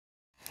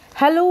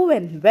Hello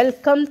and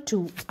welcome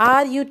to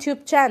our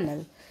YouTube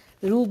channel,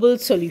 Ruble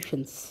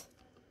Solutions.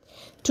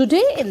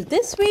 Today in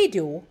this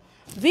video,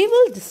 we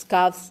will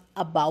discuss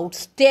about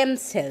stem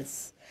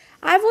cells.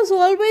 I was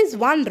always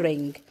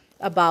wondering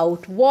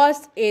about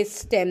what is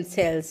stem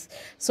cells.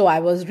 So I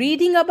was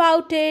reading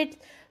about it,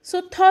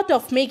 so thought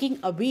of making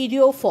a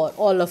video for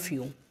all of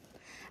you.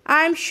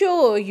 I'm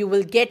sure you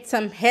will get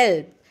some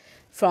help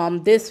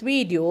from this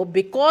video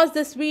because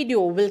this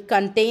video will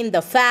contain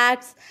the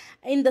facts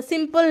in the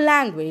simple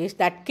language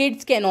that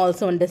kids can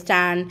also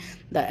understand,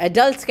 the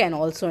adults can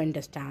also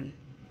understand.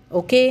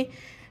 Okay,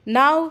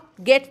 now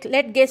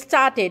let's get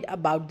started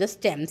about the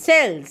stem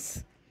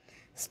cells.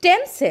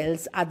 Stem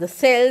cells are the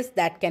cells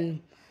that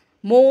can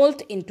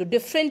mold into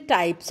different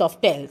types of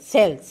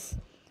cells.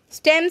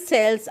 Stem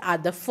cells are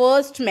the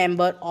first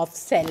member of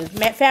cell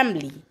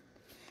family.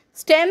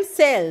 Stem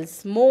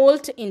cells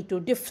mold into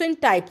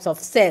different types of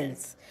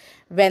cells.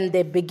 When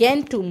they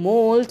begin to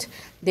mold,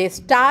 they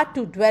start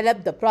to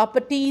develop the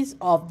properties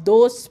of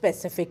those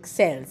specific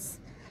cells.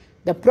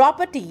 The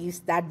properties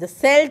that the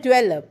cell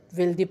develop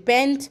will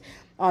depend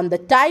on the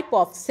type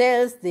of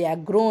cells they are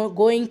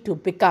going to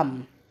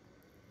become.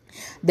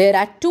 There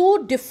are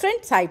two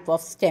different types of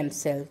stem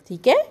cells.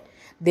 Okay?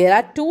 There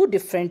are two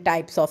different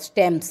types of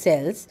stem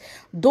cells.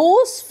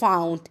 Those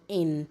found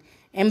in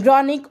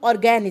embryonic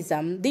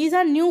organism. These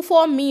are new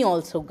for me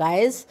also,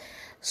 guys.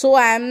 So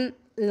I'm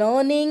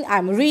learning,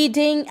 I'm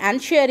reading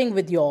and sharing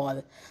with you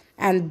all.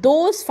 And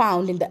those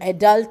found in the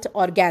adult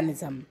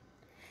organism.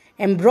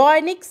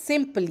 Embryonic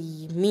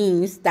simply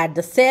means that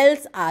the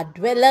cells are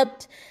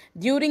developed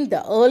during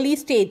the early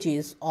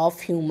stages of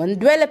human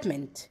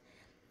development.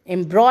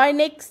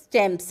 Embryonic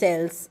stem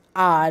cells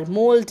are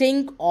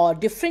molding or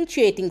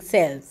differentiating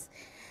cells.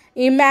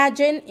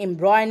 Imagine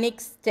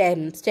embryonic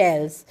stem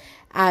cells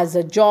as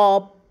a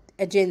job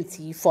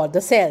agency for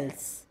the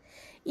cells.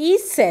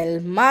 Each cell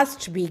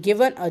must be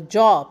given a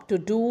job to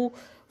do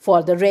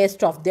for the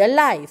rest of their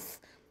life.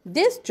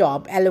 This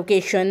job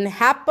allocation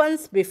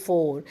happens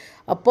before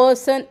a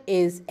person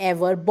is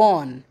ever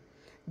born.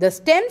 The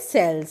stem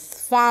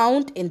cells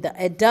found in the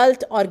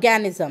adult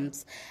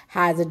organisms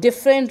has a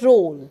different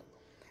role.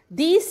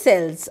 These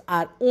cells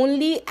are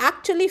only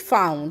actually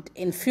found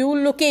in few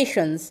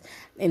locations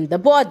in the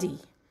body.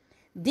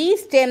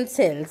 These stem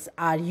cells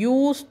are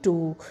used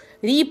to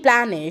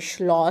replenish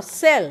lost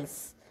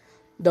cells.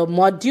 The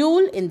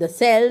module in the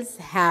cells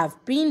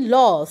have been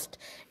lost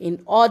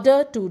in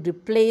order to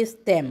replace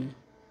them.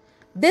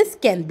 This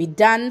can be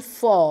done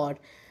for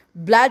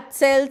blood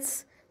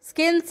cells,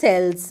 skin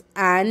cells,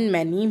 and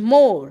many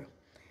more.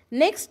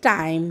 Next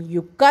time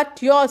you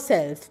cut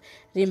yourself,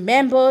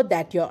 remember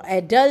that your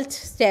adult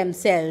stem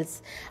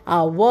cells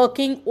are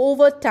working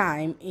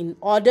overtime in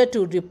order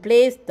to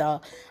replace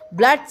the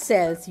blood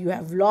cells you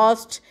have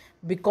lost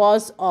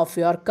because of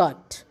your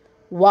cut.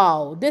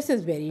 Wow, this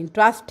is very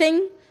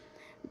interesting.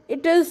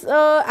 It is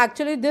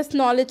actually this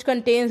knowledge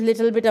contains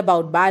little bit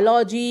about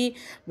biology,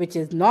 which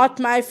is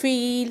not my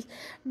field,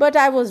 but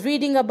I was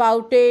reading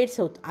about it,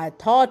 so I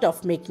thought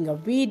of making a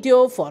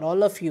video for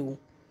all of you.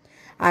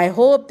 I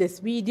hope this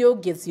video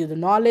gives you the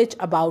knowledge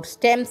about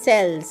stem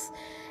cells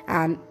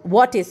and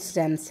what is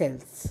stem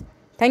cells.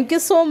 Thank you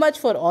so much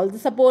for all the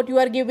support you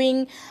are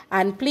giving,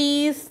 and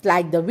please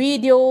like the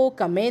video,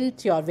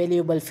 comment your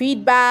valuable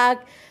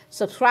feedback,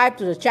 subscribe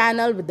to the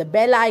channel with the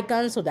bell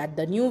icon so that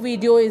the new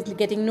video is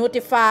getting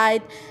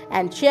notified,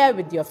 and share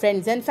with your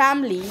friends and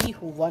family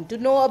who want to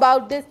know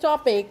about this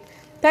topic.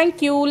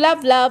 Thank you.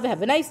 Love.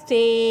 Have a nice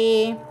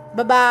day.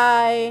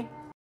 Bye-bye.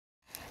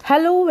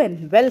 Hello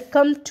and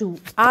welcome to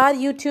our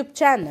YouTube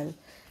channel,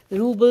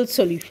 Ruble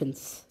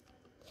Solutions.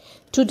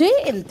 Today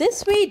in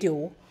this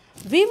video,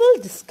 we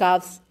will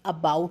discuss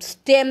about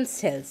stem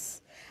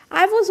cells.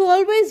 I was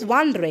always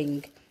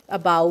wondering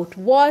about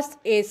what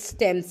is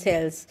stem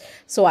cells.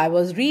 So I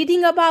was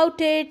reading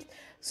about it,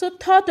 so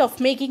thought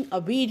of making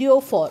a video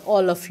for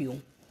all of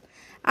you.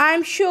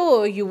 I'm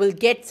sure you will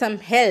get some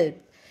help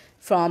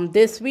from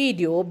this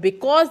video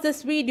because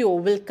this video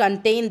will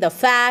contain the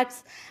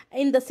facts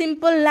in the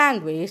simple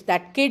language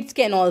that kids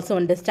can also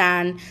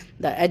understand,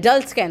 the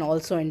adults can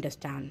also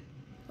understand.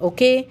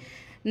 Okay,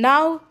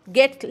 now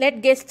let's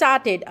get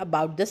started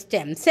about the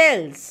stem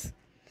cells.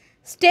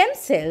 Stem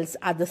cells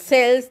are the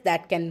cells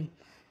that can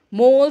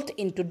mold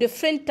into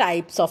different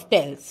types of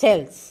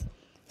cells.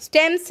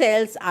 Stem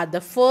cells are the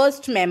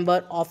first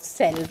member of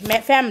cell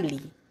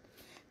family.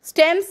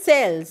 Stem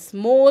cells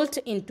mold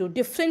into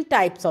different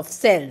types of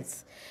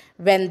cells.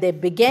 When they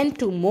begin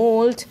to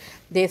mold,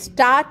 they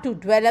start to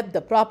develop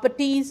the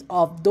properties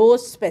of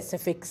those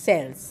specific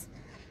cells.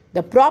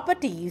 The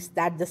properties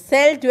that the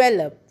cell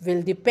develop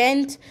will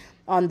depend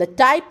on the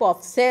type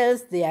of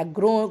cells they are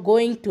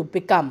going to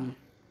become.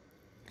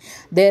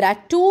 There are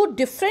two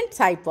different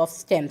types of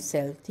stem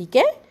cells.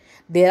 Okay?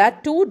 There are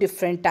two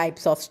different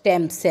types of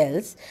stem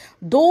cells.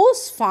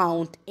 Those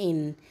found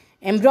in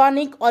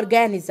embryonic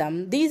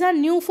organism. These are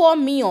new for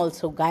me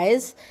also,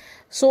 guys.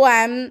 So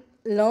I'm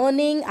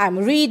learning, I'm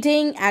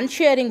reading and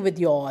sharing with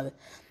you all.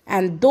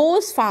 And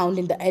those found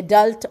in the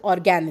adult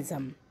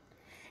organism.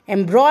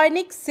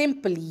 Embryonic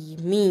simply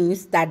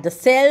means that the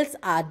cells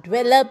are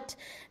developed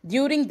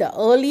during the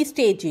early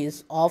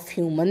stages of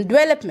human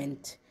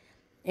development.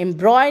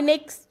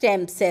 Embryonic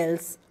stem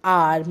cells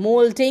are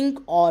molding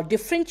or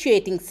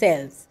differentiating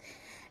cells.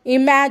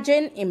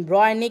 Imagine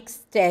embryonic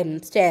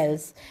stem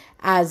cells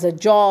as a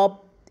job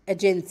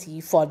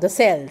agency for the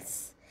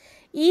cells.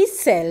 Each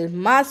cell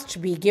must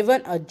be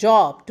given a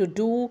job to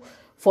do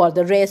for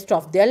the rest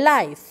of their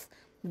life.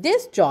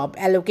 This job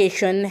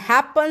allocation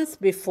happens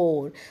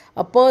before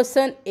a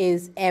person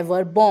is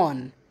ever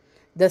born.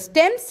 The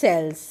stem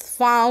cells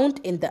found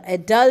in the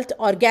adult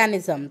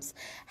organisms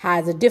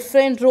has a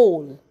different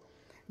role.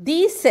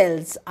 These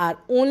cells are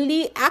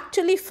only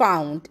actually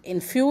found in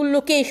few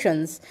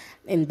locations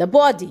in the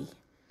body.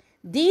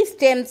 These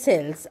stem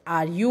cells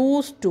are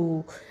used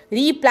to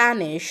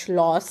replenish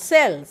lost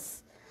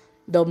cells.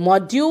 The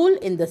module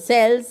in the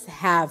cells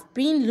have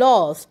been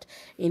lost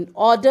in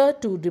order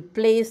to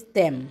replace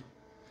them.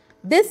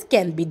 This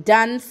can be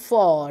done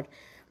for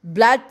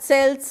blood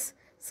cells,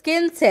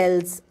 skin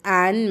cells,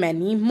 and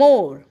many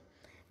more.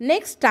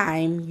 Next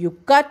time you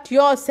cut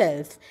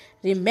yourself,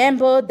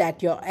 remember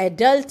that your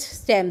adult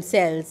stem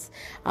cells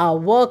are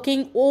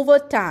working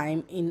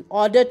overtime in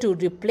order to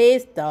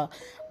replace the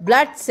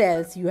blood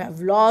cells you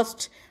have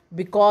lost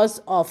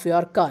because of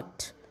your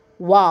cut.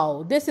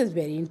 Wow, this is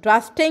very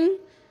interesting.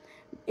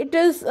 It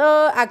is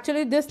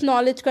actually this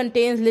knowledge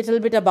contains little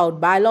bit about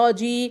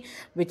biology,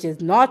 which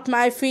is not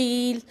my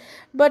field,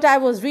 but I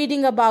was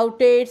reading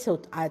about it,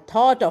 so I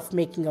thought of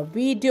making a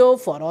video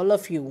for all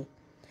of you.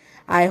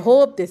 I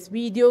hope this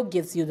video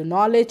gives you the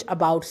knowledge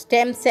about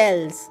stem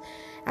cells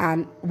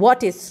and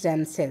what is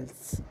stem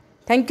cells.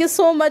 Thank you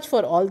so much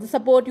for all the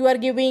support you are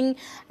giving,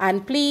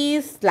 and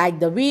please like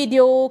the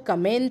video,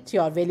 comment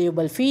your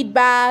valuable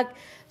feedback,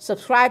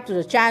 subscribe to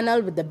the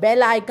channel with the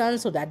bell icon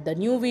so that the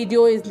new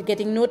video is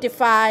getting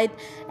notified,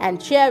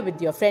 and share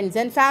with your friends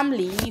and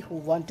family who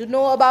want to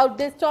know about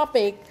this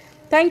topic.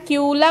 Thank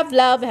you.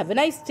 Love. Have a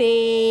nice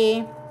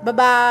day.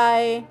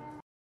 Bye-bye.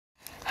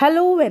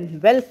 Hello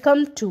and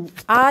welcome to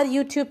our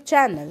YouTube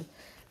channel,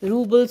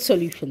 Ruble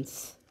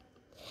Solutions.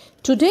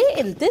 Today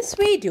in this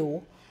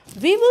video,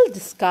 we will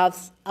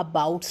discuss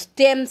about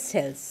stem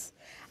cells.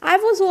 I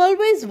was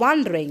always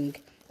wondering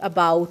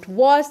about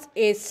what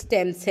is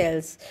stem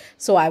cells,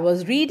 so I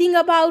was reading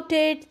about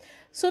it,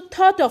 so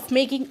thought of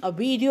making a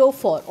video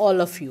for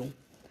all of you.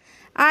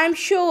 I am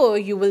sure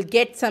you will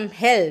get some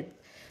help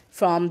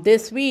from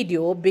this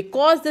video,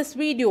 because this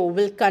video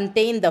will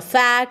contain the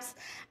facts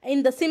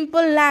in the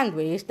simple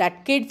language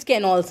that kids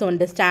can also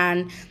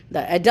understand,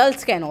 the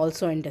adults can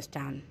also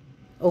understand.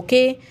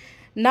 Okay,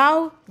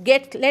 now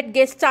let's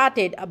get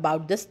started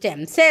about the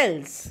stem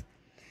cells.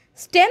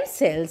 Stem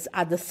cells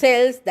are the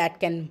cells that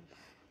can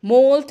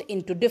mold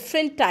into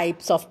different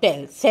types of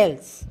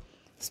cells.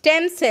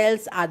 Stem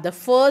cells are the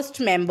first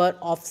member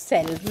of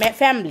cell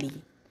family.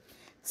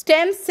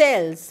 Stem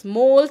cells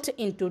mold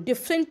into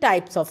different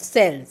types of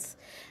cells.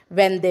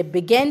 When they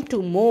begin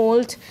to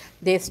mold,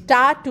 they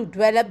start to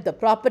develop the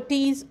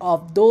properties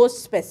of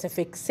those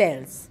specific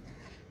cells.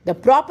 The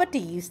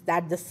properties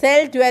that the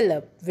cell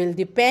develop will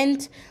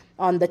depend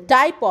on the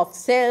type of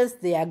cells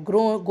they are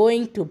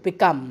going to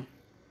become.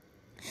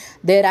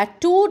 There are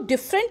two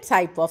different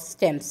types of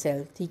stem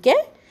cells. Okay?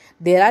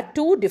 There are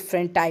two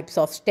different types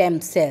of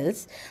stem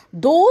cells.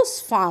 Those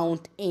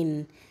found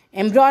in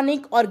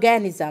embryonic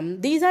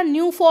organism. These are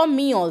new for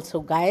me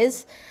also,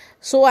 guys.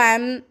 So I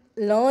am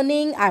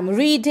learning, I'm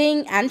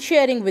reading and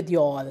sharing with you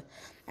all.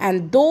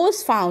 And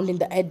those found in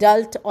the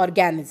adult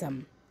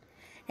organism.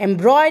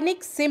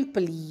 Embryonic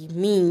simply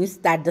means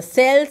that the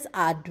cells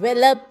are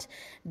developed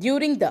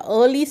during the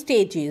early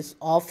stages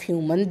of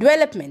human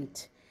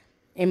development.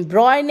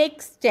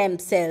 Embryonic stem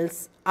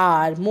cells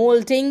are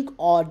molding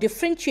or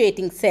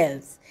differentiating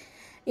cells.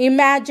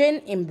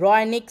 Imagine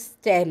embryonic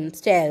stem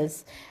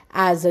cells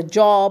as a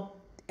job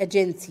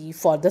agency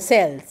for the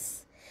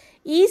cells.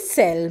 Each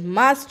cell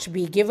must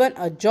be given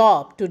a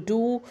job to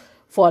do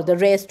for the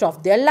rest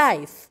of their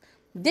life.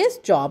 This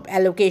job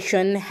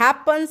allocation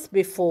happens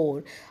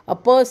before a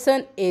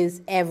person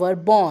is ever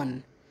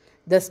born.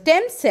 The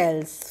stem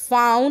cells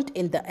found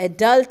in the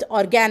adult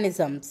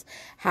organisms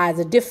has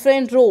a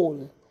different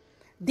role.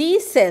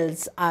 These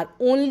cells are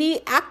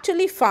only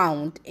actually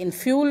found in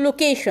few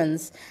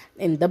locations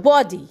in the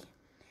body.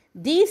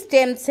 These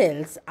stem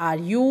cells are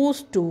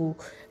used to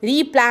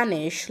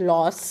replenish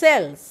lost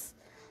cells.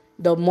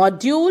 The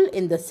module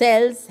in the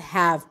cells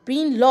have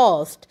been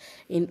lost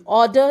in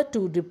order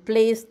to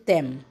replace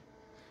them.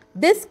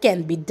 This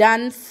can be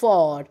done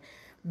for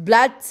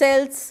blood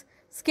cells,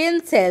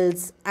 skin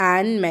cells,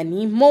 and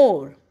many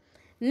more.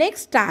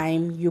 Next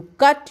time you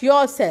cut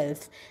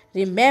yourself,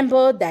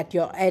 remember that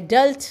your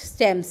adult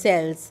stem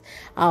cells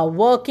are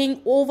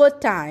working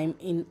overtime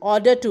in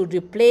order to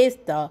replace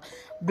the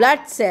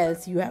blood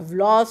cells you have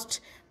lost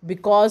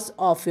because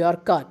of your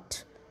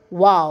cut.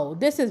 Wow,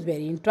 this is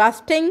very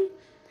interesting.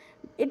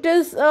 it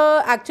is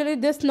actually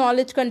this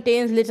knowledge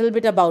contains little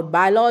bit about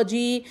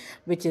biology,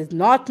 which is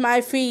not my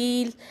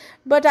field,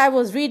 but I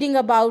was reading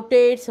about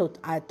it, so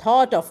I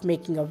thought of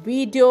making a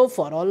video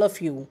for all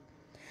of you.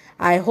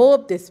 I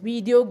hope this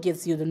video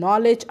gives you the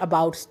knowledge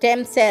about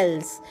stem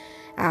cells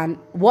and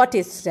what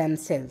is stem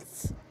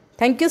cells.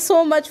 Thank you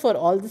so much for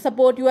all the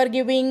support you are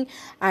giving,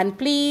 and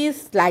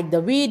please like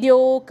the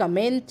video,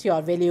 comment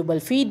your valuable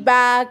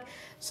feedback,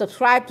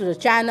 subscribe to the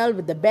channel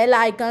with the bell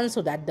icon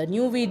so that the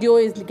new video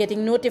is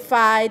getting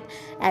notified,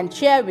 and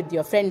share with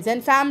your friends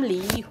and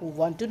family who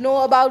want to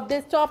know about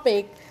this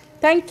topic.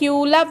 Thank you.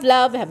 Love,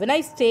 love. Have a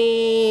nice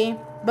day.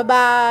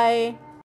 Bye-bye.